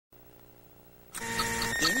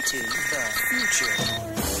into the future.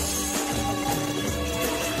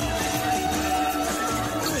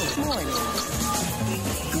 Good morning.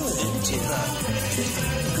 Good into the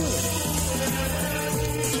good.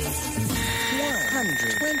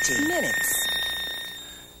 120 minutes.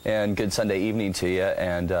 And good Sunday evening to you,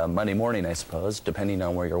 and Monday morning, I suppose, depending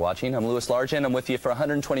on where you're watching. I'm Louis Largent. I'm with you for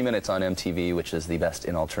 120 minutes on MTV, which is the best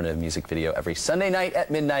in alternative music video, every Sunday night at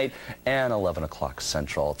midnight and 11 o'clock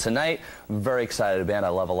Central. Tonight, I'm very excited. A band I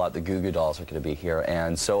love a lot, the Goo Goo Dolls, are going to be here,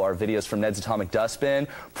 and so are videos from Ned's Atomic Dustbin,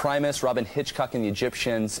 Primus, Robin Hitchcock and the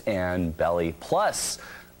Egyptians, and Belly. Plus,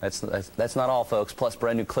 that's not all, folks. Plus,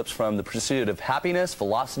 brand new clips from The Pursuit of Happiness,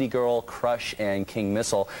 Velocity Girl, Crush, and King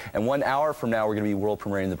Missile. And 1 hour from now, we're going to be world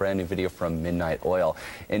premiering the brand new video from Midnight Oil.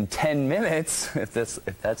 In 10 minutes, if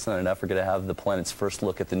that's not enough, we're going to have the planet's first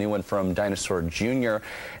look at the new one from Dinosaur Jr.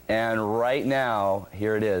 And right now,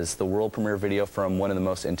 here it is, the world premiere video from one of the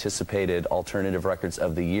most anticipated alternative records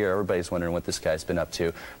of the year. Everybody's wondering what this guy's been up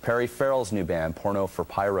to. Perry Farrell's new band, Porno for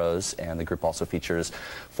Pyros, and the group also features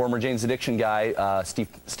former Jane's Addiction guy,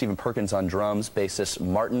 Stephen Perkins on drums, bassist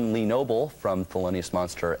Martin Lee Noble from Thelonious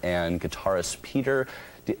Monster, and guitarist Peter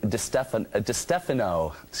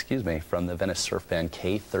DiStefano, from the Venice surf band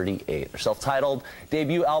K38. Their self-titled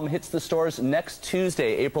debut album hits the stores next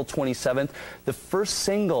Tuesday, April 27th. The first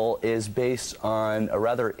single is based on a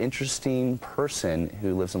rather interesting person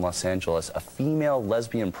who lives in Los Angeles, a female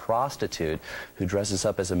lesbian prostitute who dresses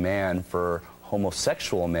up as a man for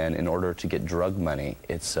homosexual men in order to get drug money.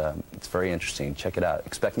 It's very interesting. Check it out.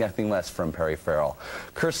 Expect nothing less from Perry Farrell.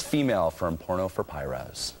 Cursed Female from Porno for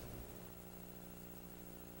Pyros.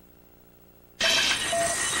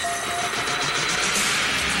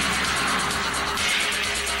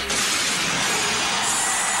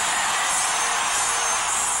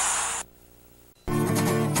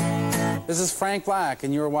 This is Frank Black,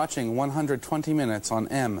 and you're watching 120 Minutes on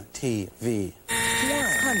MTV.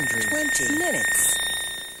 120 minutes.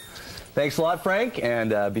 Thanks a lot, Frank,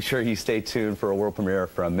 and be sure you stay tuned for a world premiere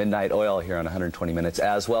from Midnight Oil here on 120 Minutes,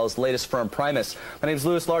 as well as the latest from Primus. My name is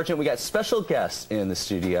Louis Largent. We got special guests in the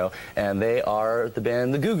studio, and they are the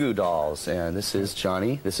band the Goo Goo Dolls. And this is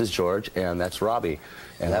Johnny, this is George, and that's Robbie.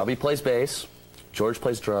 And Robbie plays bass, George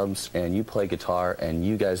plays drums, and you play guitar, and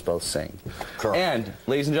you guys both sing. Correct. And,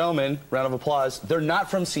 ladies and gentlemen, round of applause, they're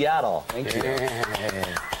not from Seattle. Thank you.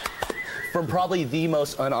 From probably the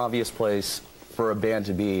most unobvious place for a band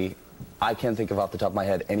to be, I can't think of off the top of my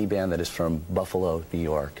head any band that is from Buffalo, New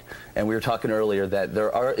York. And we were talking earlier that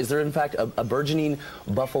is there in fact a burgeoning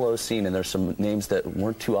Buffalo scene, and there's some names that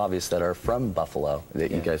weren't too obvious that are from Buffalo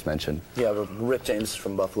that you guys mentioned. Yeah, Rick James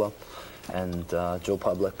from Buffalo, and Joe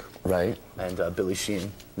Public. Right. And Billy Sheen,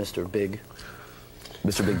 Mr. Big.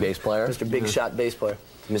 Mr. Big bass player? Mr. Big shot bass player.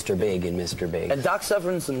 Mr. Big and Mr. Big. And Doc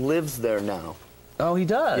Severinsen lives there now. Oh, he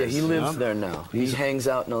does? Yeah, he lives there now. He hangs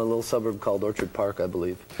out in a little suburb called Orchard Park, I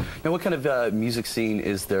believe. Now, what kind of music scene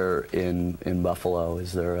is there in Buffalo?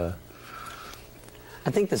 Is there a...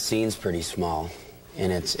 I think the scene's pretty small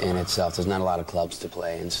in itself. There's not a lot of clubs to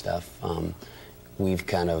play and stuff. We've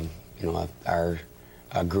kind of, you know, our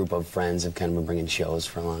group of friends have kind of been bringing shows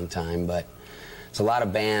for a long time, but it's a lot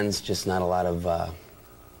of bands, just not a lot of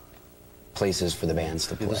places for the bands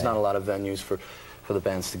to play. There's not a lot of venues for the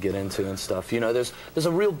bands to get into and stuff. You know, there's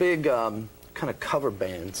a real big kind of cover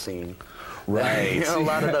band scene. Right. You know, a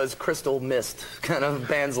lot of those Crystal Mist kind of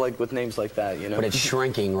bands with names like that, you know. But it's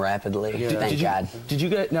shrinking rapidly, thank God. Did you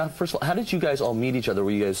guys, now, first of all, how did you guys all meet each other?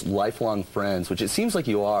 Were you guys lifelong friends, which it seems like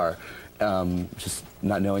you are, just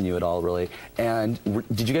not knowing you at all, really. And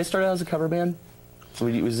did you guys start out as a cover band?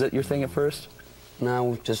 Was that your thing at first?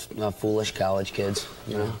 No, just foolish college kids,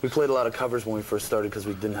 you know. We played a lot of covers when we first started because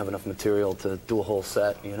we didn't have enough material to do a whole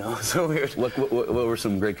set, you know. So weird. What were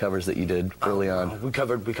some great covers that you did early on? We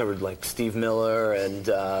covered like Steve Miller and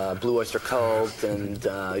Blue Oyster Cult and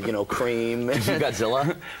you know, Cream. Did you do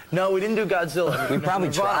Godzilla? No, we didn't do Godzilla. We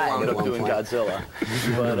probably tried wound at up one doing point. Godzilla,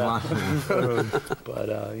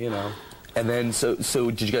 but you know. And then so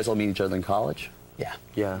did you guys all meet each other in college?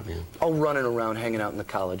 Yeah. All running around, hanging out in the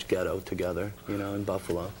college ghetto together, you know, in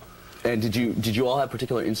Buffalo. And did you all have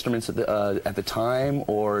particular instruments at the time,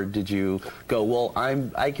 or did you go, well,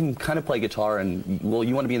 I can kind of play guitar, and well,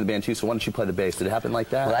 you want to be in the band too, so why don't you play the bass? Did it happen like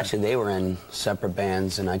that? Well, actually, they were in separate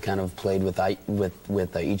bands, and I kind of played with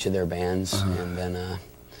each of their bands, and then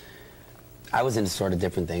I was into sort of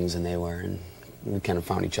different things than they were, and we kind of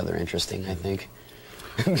found each other interesting, I think.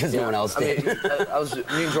 Because no one else did. Me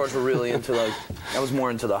and George were really into, like, I was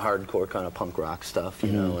more into the hardcore kind of punk rock stuff,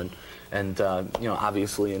 you know, and you know,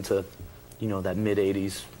 obviously into, you know, that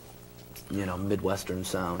mid-'80s you know, Midwestern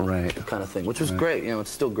sound, right, kind of thing, which was great. You know, it's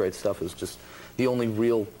still great stuff. It was just the only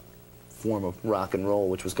real form of rock and roll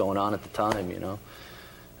which was going on at the time, you know.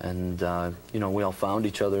 And you know, we all found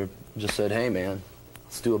each other, just said, hey man,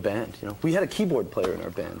 let's do a band. You know, we had a keyboard player in our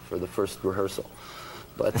band for the first rehearsal,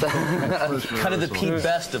 but kind of the Pete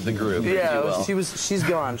Best of the group. Yeah, she's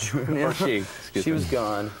gone. Or she was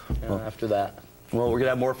gone after that. Well, we're going to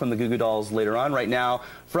have more from the Goo Goo Dolls later on. Right now,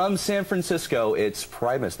 from San Francisco, it's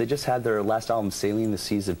Primus. They just had their last album, Sailing the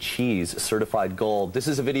Seas of Cheese, certified gold. This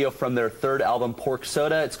is a video from their third album, Pork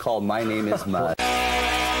Soda. It's called My Name is Mud.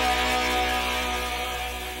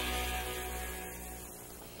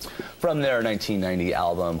 From their 1990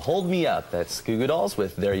 album, Hold Me Up. That's Goo Goo Dolls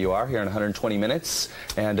with There You Are here in 120 minutes.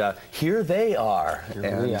 And here they are.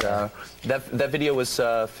 That video was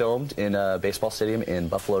filmed in a baseball stadium in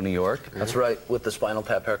Buffalo, New York. That's right, with the Spinal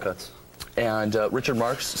Tap haircuts. And Richard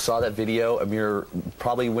Marx saw that video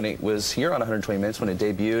probably when it was here on 120 Minutes when it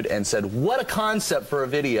debuted and said, what a concept for a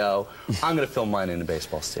video. I'm going to film mine in a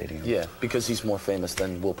baseball stadium. Yeah, because he's more famous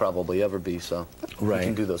than we'll probably ever be, so he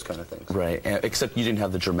can do those kind of things. Right, except you didn't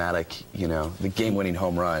have the dramatic, you know, the game-winning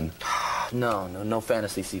home run. No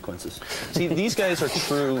fantasy sequences. See, these guys are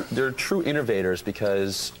they're true innovators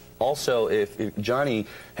because also, if Johnny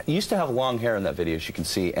used to have long hair in that video, as you can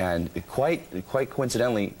see, and quite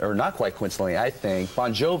coincidentally, or not quite coincidentally, I think,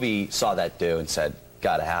 Bon Jovi saw that do and said,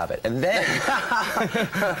 gotta have it. And then,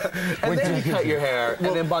 you cut your hair,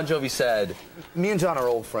 and then Bon Jovi said, me and John are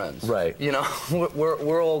old friends. Right. You know,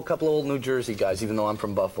 we're a couple of old New Jersey guys, even though I'm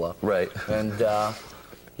from Buffalo. Right. And,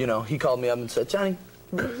 you know, he called me up and said, Johnny,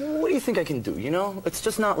 what do you think I can do, you know? It's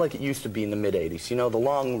just not like it used to be in the mid-'80s, you know? The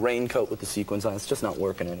long raincoat with the sequins on, it's just not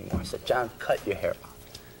working anymore. I said, John, cut your hair off.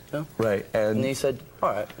 You know? Right. And he said, all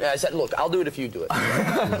right. Yeah, I said, look, I'll do it if you do it.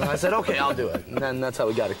 And I said, okay, I'll do it. And then that's how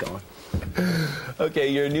we got it going. Okay,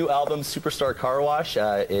 your new album, Superstar Car Wash,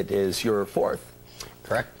 it is your fourth.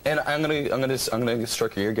 Correct. And I'm gonna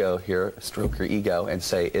stroke your ego and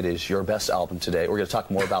say it is your best album today. We're gonna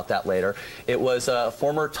talk more about that later. It was a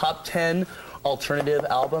former top 10 alternative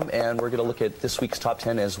album, and we're gonna look at this week's top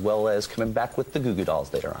 10 as well as coming back with the Goo Goo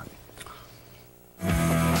Dolls later on.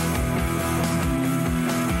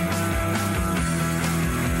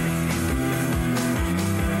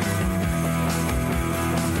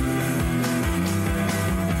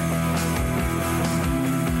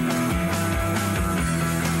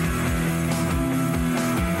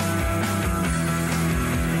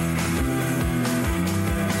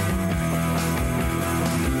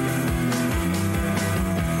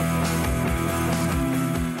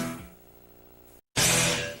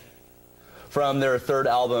 From their third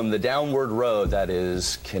album, The Downward Road, that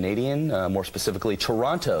is Canadian, more specifically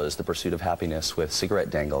Toronto's The Pursuit of Happiness with Cigarette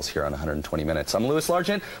Dangles here on 120 Minutes. I'm Louis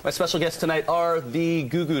Largent. My special guests tonight are the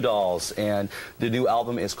Goo Goo Dolls, and the new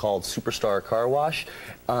album is called Superstar Car Wash.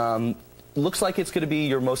 Looks like it's going to be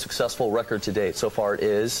your most successful record to date. So far it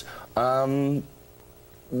is. Why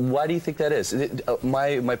do you think that is?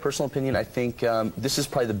 My personal opinion, I think this is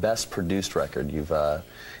probably the best produced record you've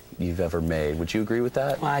ever made. Would you agree with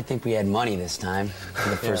that? Well, I think we had money this time for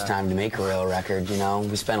the first time to make a real record. You know,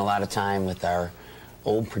 we spent a lot of time with our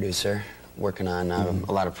old producer working on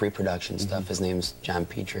a lot of pre-production stuff. His name's John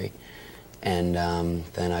Petrie, and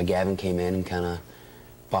then Gavin came in and kind of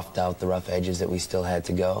buffed out the rough edges that we still had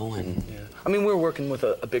to go. And I mean, we were working with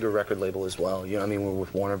a bigger record label as well. You know, I mean, we're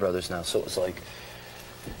with Warner Brothers now, so it was like,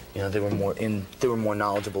 you know, they were more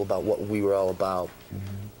knowledgeable about what we were all about.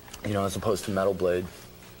 You know, as opposed to Metal Blade.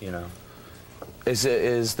 You know, is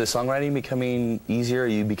the songwriting becoming easier? Are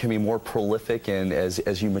you becoming more prolific, and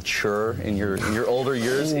as you mature in your older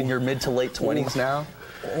years, in your mid to late 20s now?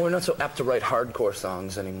 We're not so apt to write hardcore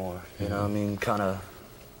songs anymore. You know, I mean, kind of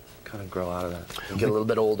grow out of that. You get a little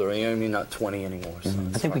bit older. You know, I mean, not 20 anymore. So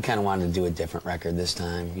I think we kind of wanted to do a different record this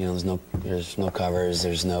time. You know, there's no covers,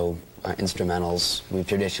 there's no instrumentals. We've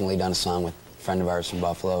traditionally done a song with a friend of ours from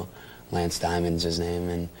Buffalo, Lance Diamond's his name,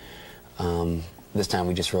 and this time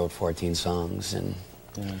we just wrote 14 songs and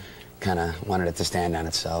kind of wanted it to stand on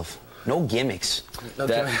itself. No gimmicks.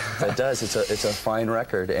 That does. It's a fine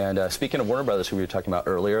record. And speaking of Warner Brothers, who we were talking about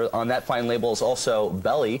earlier, on that fine label is also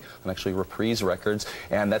Belly, and actually Reprise Records,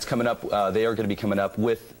 and that's coming up. They are going to be coming up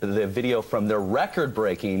with the video from their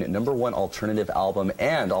record-breaking #1 alternative album,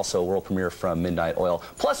 and also world premiere from Midnight Oil,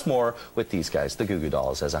 plus more with these guys, the Goo Goo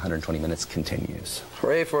Dolls, as 120 Minutes continues.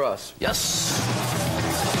 Hooray for us! Yes.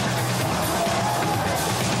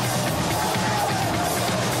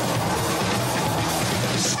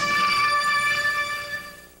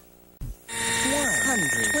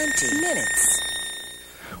 120 minutes.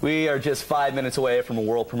 We are just 5 minutes away from a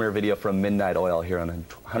world premiere video from Midnight Oil here on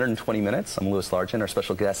 120 Minutes. I'm Louis Largent. Our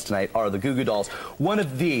special guests tonight are the Goo Goo Dolls, one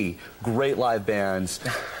of the great live bands.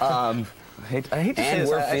 I hate to say and this,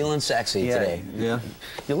 we're feeling sexy today. Yeah.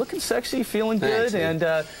 You're looking sexy, feeling good, and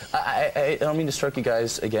I don't mean to stroke you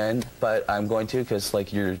guys again, but I'm going to because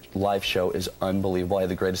like your live show is unbelievable. I had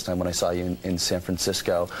the greatest time when I saw you in San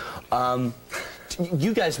Francisco.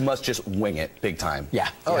 You guys must just wing it big time. Yeah.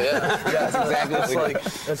 Oh yeah. Yeah, that's exactly what we do.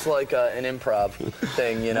 It's like an improv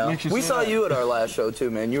thing, you know. We saw you at our last show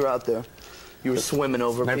too, man. You were out there. You were swimming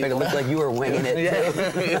over people. Matter of fact, it looked like you were winging it.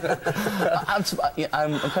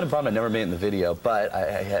 I'm kind of bummed I never made it in the video, but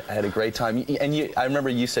I had a great time. And I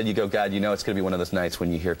remember you said, you go, God, you know it's going to be one of those nights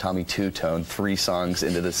when you hear Tommy two-tone 3 songs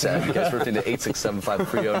into the set. You guys ripped into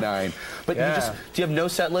 8-6-7-5-3-0-9. But do you have no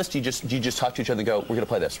set list? Do you just talk to each other and go, we're going to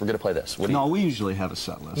play this, we're going to play this? No, we usually have a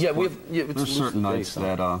set list. Yeah, there's certain nights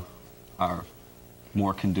that are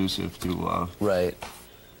more conducive to right.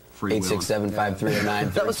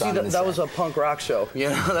 8-6-7-5-3-0-9. That was a punk rock show. You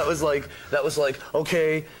know, that was like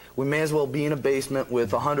okay, we may as well be in a basement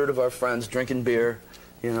with 100 of our friends drinking beer,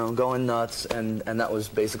 you know, going nuts, and that was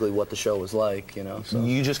basically what the show was like, you know. So.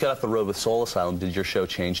 You just got off the road with Soul Asylum. Did your show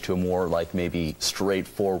change to a more like maybe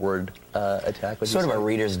straightforward attack? Sort of a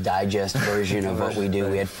Reader's Digest version of what we do.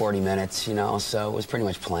 We had 40 minutes, you know, so it was pretty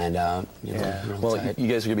much planned out. You know, well, you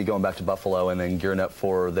guys are going to be going back to Buffalo and then gearing up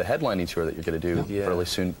for the headlining tour that you're going to do fairly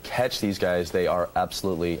soon. Catch these guys. They are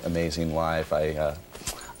absolutely amazing live.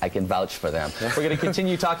 I can vouch for them. We're going to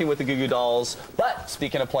continue talking with the Goo Goo Dolls. But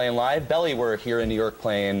speaking of playing live, Belly were here in New York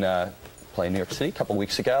playing New York City a couple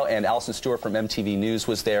weeks ago, and Allison Stewart from MTV News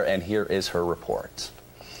was there, and here is her report.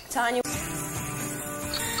 Tanya. From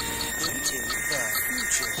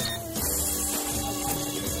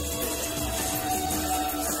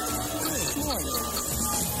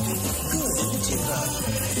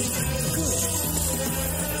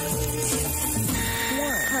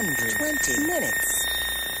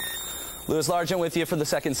Louis Largent with you for the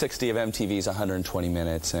second 60 of MTV's 120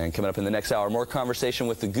 Minutes. And coming up in the next hour, more conversation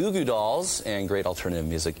with the Goo Goo Dolls and great alternative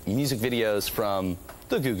music videos from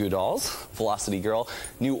the Goo Goo Dolls, Velocity Girl,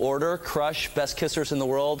 New Order, Crush, Best Kissers in the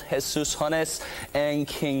World, Jesus Jones, and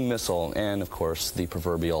King Missile, and of course the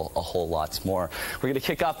proverbial a whole lots more. We're going to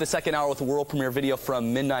kick off the second hour with a world premiere video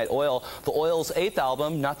from Midnight Oil, the Oil's 8th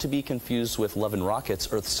album, not to be confused with Love and Rockets,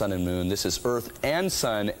 Earth, Sun and Moon. This is Earth and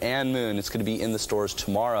Sun and Moon. It's going to be in the stores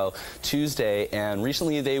tomorrow, Tuesday, and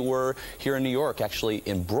recently they were here in New York, actually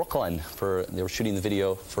in Brooklyn. They were shooting the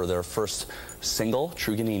video for their first single,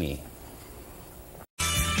 Truganini.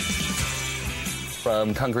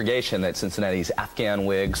 From Congregation at Cincinnati's Afghan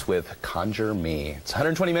Wigs with Conjure Me. It's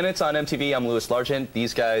 120 Minutes on MTV. I'm Louis Largent.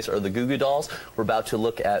 These guys are the Goo Goo Dolls. We're about to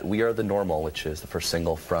look at We Are the Normal, which is the first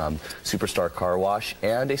single from Superstar Car Wash,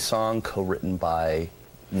 and a song co-written by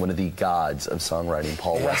one of the gods of songwriting,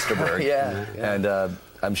 Paul Westerberg. And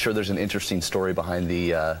I'm sure there's an interesting story behind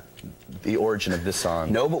the origin of this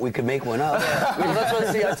song. No, but we could make one up. Well,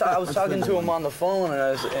 that's what I was talking to him on the phone,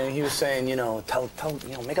 and he was saying, you know,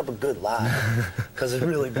 make up a good lie, because it's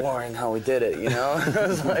really boring how we did it, you know. It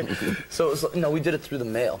was like, so it was like, no, we did it through the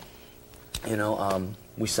mail. You know,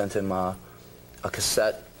 we sent him a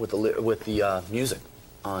cassette with the music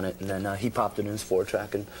on it, and then he popped it in his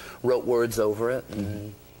 4-track and wrote words over it,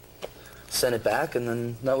 and sent it back, and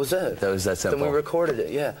then that was it. That was that simple. Then we recorded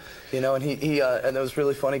it, yeah. You know, and and it was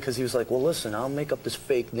really funny because he was like, well, listen, I'll make up this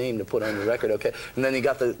fake name to put on your record, okay? And then he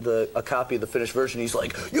got a copy of the finished version. He's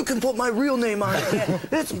like, you can put my real name on it, man.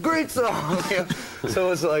 It's a great song. So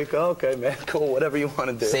it was like, okay, man, cool, whatever you want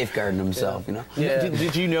to do. Safeguarding himself, you know? Yeah.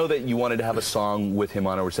 Did you know that you wanted to have a song with him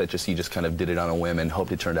on it, or was that just he just kind of did it on a whim and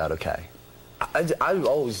hoped it turned out okay? I've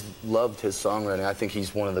always loved his songwriting. I think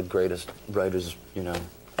he's one of the greatest writers, you know,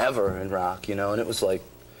 ever in rock, you know, and it was like,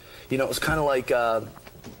 you know, it was kind of like,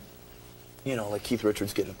 you know, like Keith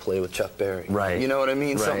Richards getting to play with Chuck Berry. Right. You know what I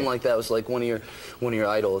mean? Right. Something like that. It was like one of your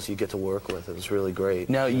idols you get to work with. It was really great.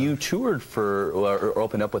 Now, you toured or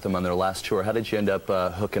opened up with him on their last tour. How did you end up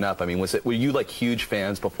hooking up? I mean, were you like huge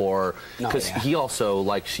fans before? Because he also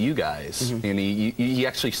likes you guys. And he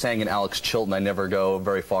actually sang in Alex Chilton, I Never Go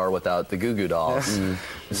Very Far Without the Goo Goo Dolls.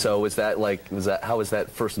 So how was that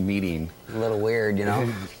first meeting? A little weird, you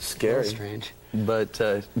know? Scary. A little strange. But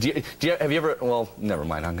have you ever, well, never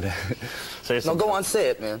mind, I'm going to say something. No, go on, say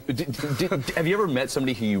it, man. Have you ever met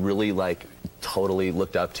somebody who you really, like, totally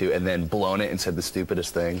looked up to and then blown it and said the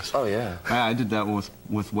stupidest things? Oh, yeah. I did that with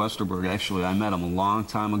Westerberg, actually. I met him a long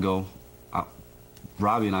time ago.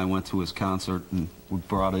 Robbie and I went to his concert, and we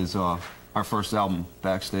brought his our first album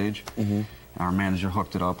backstage. Our manager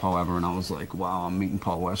hooked it up, however, and I was like, wow, I'm meeting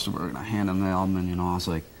Paul Westerberg, and I handed him the album, and, you know, I was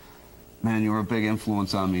like, man, you were a big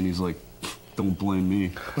influence on me. And he's like, don't blame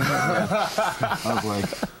me. I was like,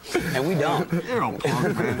 And we don't. you're a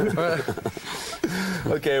punk, man.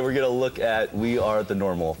 Okay, we're going to look at We Are the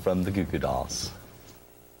Normal from the Goo Goo Dolls.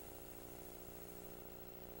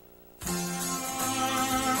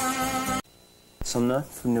 Sumner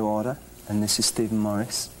from New Order, and this is Stephen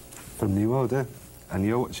Morris. From New Order, and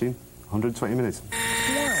you're watching 120 Minutes.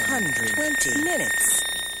 120 minutes.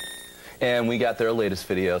 And we got their latest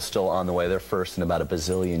video still on the way. They're first in about a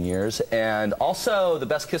bazillion years. And also the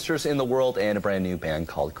best kissers in the world and a brand new band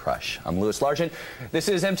called Crush. I'm Louis Largent. This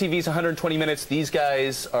is MTV's 120 Minutes. These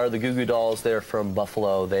guys are the Goo Goo Dolls. They're from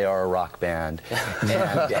Buffalo. They are a rock band.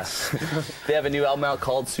 And yes, they have a new album out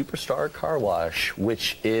called Superstar Car Wash,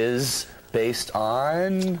 which is based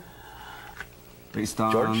on...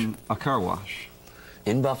 George? A car wash.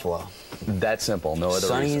 In Buffalo. That simple, no other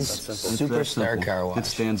Sonny's reason. Superstar Car Wash. It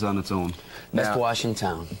stands on its own. Best Now, wash in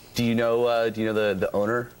town. Do you know the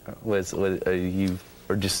owner? Was you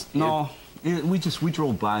or just No, we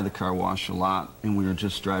drove by the car wash a lot, and we were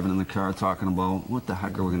just driving in the car talking about what the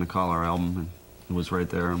heck are we going to call our album, and it was right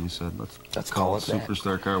there, and we said let's call it that.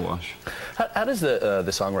 Superstar Car Wash. How does the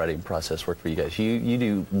songwriting process work for you guys? You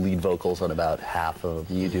do lead vocals on about half of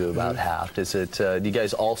them. You do about half. Does it? Do you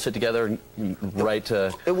guys all sit together and write?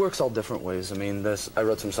 It works all different ways. I mean, I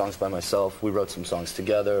wrote some songs by myself. We wrote some songs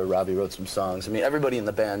together. Robbie wrote some songs. I mean, everybody in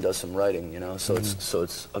the band does some writing, you know. So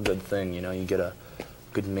it's a good thing, you know. You get a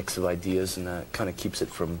good mix of ideas, and that kind of keeps it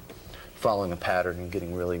from following a pattern and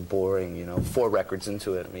getting really boring, you know. 4 records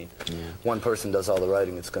into it, I mean, one person does all the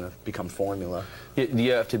writing, it's going to become formula. Do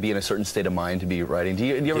you have to be in a certain state of mind to be writing? Do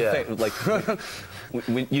you ever think,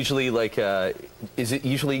 like, usually, like, is it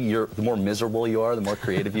usually the more miserable you are, the more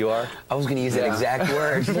creative you are? I was going to use that exact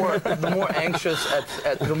word. The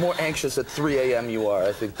more anxious at 3 a.m. you are,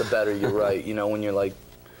 I think the better you write, you know, when you're, like,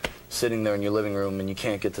 sitting there in your living room and you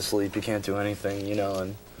can't get to sleep, you can't do anything, you know,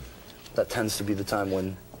 and that tends to be the time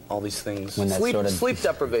when all these things. Sleep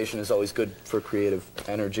deprivation is always good for creative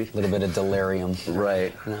energy. A little bit of delirium.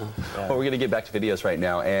 Right. You know? Well, we're going to get back to videos right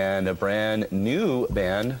now, and a brand new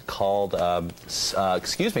band called, they're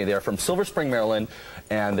from Silver Spring, Maryland,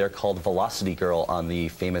 and they're called Velocity Girl on the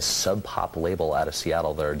famous Sub Pop label out of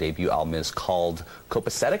Seattle. Their debut album is called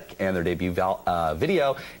Copacetic, and their debut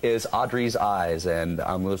video is Audrey's Eyes. And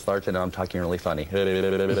I'm Louis Largent, and I'm talking really funny.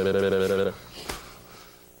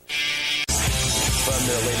 From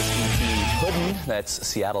their latest EP, Puddin', that's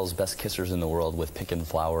Seattle's best kissers in the world with Pickin'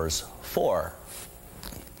 Flowers 4.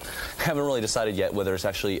 Haven't really decided yet whether it's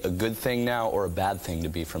actually a good thing now or a bad thing to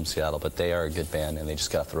be from Seattle, but they are a good band, and they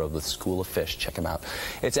just got thrilled with School of Fish. Check them out.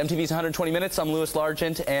 It's MTV's 120 Minutes. I'm Louis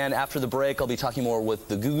Largent, and after the break, I'll be talking more with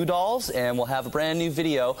the Goo Goo Dolls, and we'll have a brand new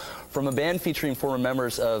video from a band featuring former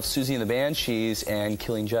members of Susie and the Banshees and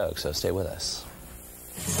Killing Joke, so stay with us.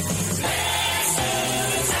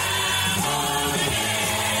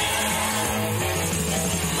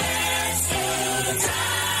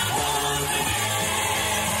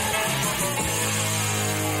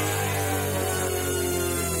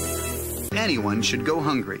 Anyone should go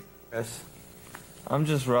hungry. Yes. I'm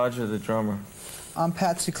just Roger, the drummer. I'm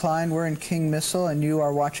Patsy Cline. We're in King Missile, and you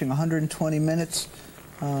are watching 120 Minutes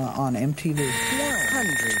on MTV.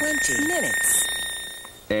 120 minutes.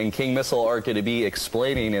 And King Missile are going to be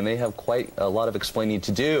explaining, and they have quite a lot of explaining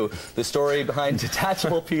to do, the story behind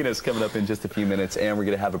Detachable Penis coming up in just a few minutes, and we're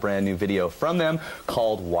going to have a brand new video from them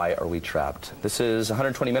called Why Are We Trapped? This is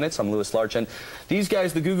 120 Minutes. I'm Louis Largent. These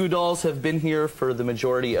guys, the Goo Goo Dolls, have been here for the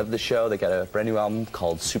majority of the show. They got a brand new album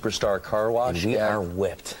called Superstar Car Wash. And we are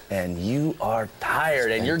whipped. And you are tired,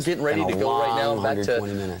 and you're getting ready to go right now back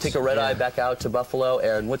to take a red eye back out to Buffalo.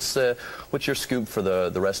 And what's your scoop for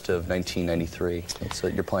the rest of 1993? What's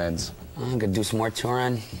your plans? I'm gonna do some more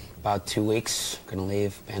touring. About 2 weeks. Gonna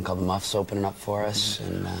leave. A band called The Muffs opening up for us,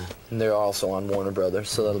 and they're also on Warner Brothers,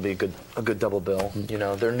 so that'll be a good double bill. You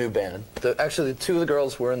know, they're a new band. Actually, 2 of the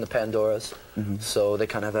girls were in the Pandoras, so they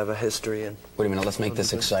kind of have a history. And wait a minute. Let's make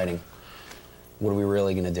this exciting. What are we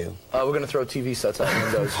really gonna do? We're gonna throw TV sets out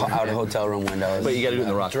windows. Out of hotel room windows. But you gotta do it in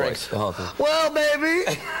the rock drinks. voice. The whole thing. Well,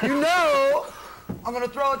 baby, you know, I'm gonna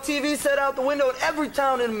throw a TV set out the window in every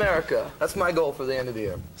town in America. That's my goal for the end of the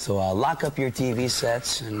year. So lock up your TV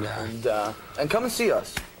sets and come and see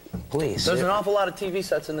us. Please. There's an awful lot of TV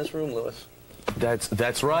sets in this room, Louis.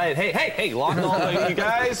 That's right. Hey, lock all you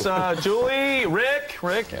guys. Julie, Rick.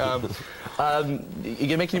 You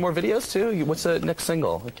gonna make any more videos too? What's the next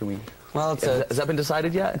single? Can we? Well, has that been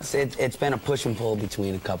decided yet? It's been a push and pull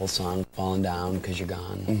between a couple songs, Falling Down, Because You're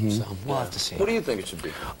Gone. So we'll have to see. What do you think it should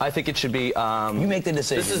be? I think it should be. You make the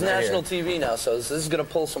decision. This is national TV now, so this is gonna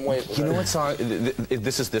pull some weight. You know what song?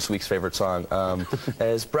 This is this week's favorite song.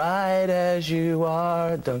 As bright as you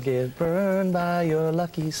are, don't get burned by your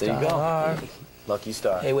lucky star. There you go. Lucky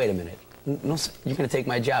star. Hey, wait a minute. No, you're going to take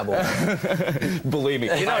my job away. Believe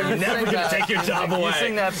me. You know, I'm never going to take your job away. You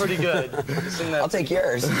sing that pretty good. I'll take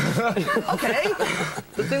yours. Okay.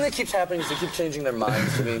 The thing that keeps happening is they keep changing their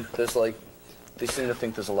minds. I mean, there's like, they seem to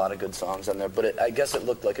think there's a lot of good songs on there, but I guess it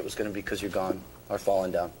looked like it was going to be Because You're Gone or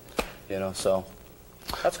Falling Down. You know, so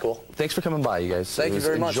that's cool. Thanks for coming by, you guys. Thank you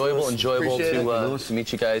very much. Enjoyable Appreciate to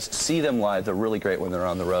meet you guys. See them live. They're really great when they're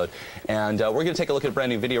on the road. And we're going to take a look at a brand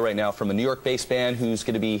new video right now from a New York-based band who's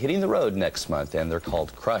going to be hitting the road next month, and they're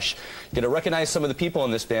called Crush. You're going to recognize some of the people in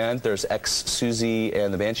this band. There's ex-Susie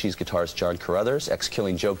and the Banshees guitarist John Carruthers,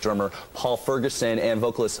 ex-Killing Joke drummer Paul Ferguson, and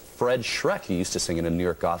vocalist Fred Schreck, who used to sing in a New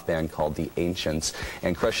York goth band called The Ancients.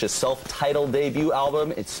 And Crush's self-titled debut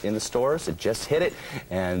album, it's in the stores. It just hit it.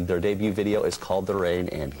 And their debut video is called The Rain,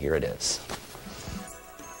 and here it is.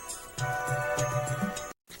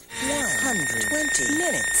 120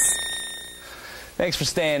 minutes. Thanks for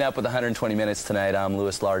staying up with 120 Minutes tonight. I'm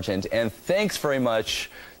Louis Largent, and thanks very much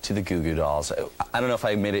to the Goo Goo Dolls. I don't know if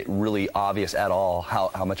I made it really obvious at all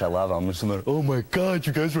how much I love them. I'm just like, oh my God,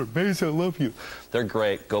 you guys are amazing, I love you. They're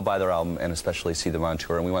great. Go buy their album and especially see them on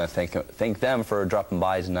tour. And we want to thank them for dropping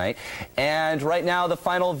by tonight. And right now, the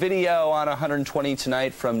final video on 120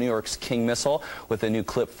 tonight from New York's King Missile with a new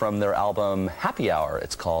clip from their album Happy Hour.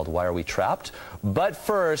 It's called Why Are We Trapped? But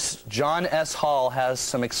first, John S. Hall has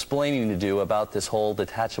some explaining to do about this whole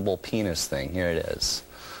detachable penis thing. Here it is.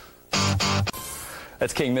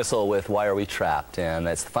 That's King Missile with Why Are We Trapped? And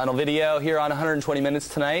that's the final video here on 120 Minutes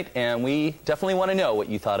tonight. And we definitely want to know what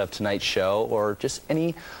you thought of tonight's show or just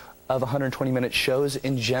any of 120-minute shows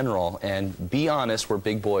in general. And be honest, we're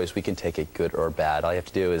big boys. We can take it good or bad. All you have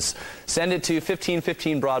to do is send it to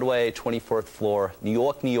 1515 Broadway, 24th floor, New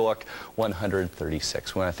York, New York,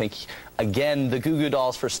 136. We want to thank, again, the Goo Goo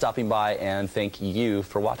Dolls for stopping by, and thank you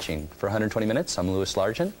for watching. For 120 Minutes, I'm Louis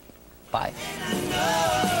Largent. Bye.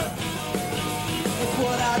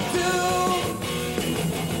 What I do,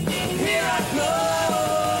 here I go,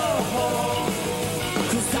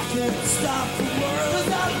 'cause I can't stop.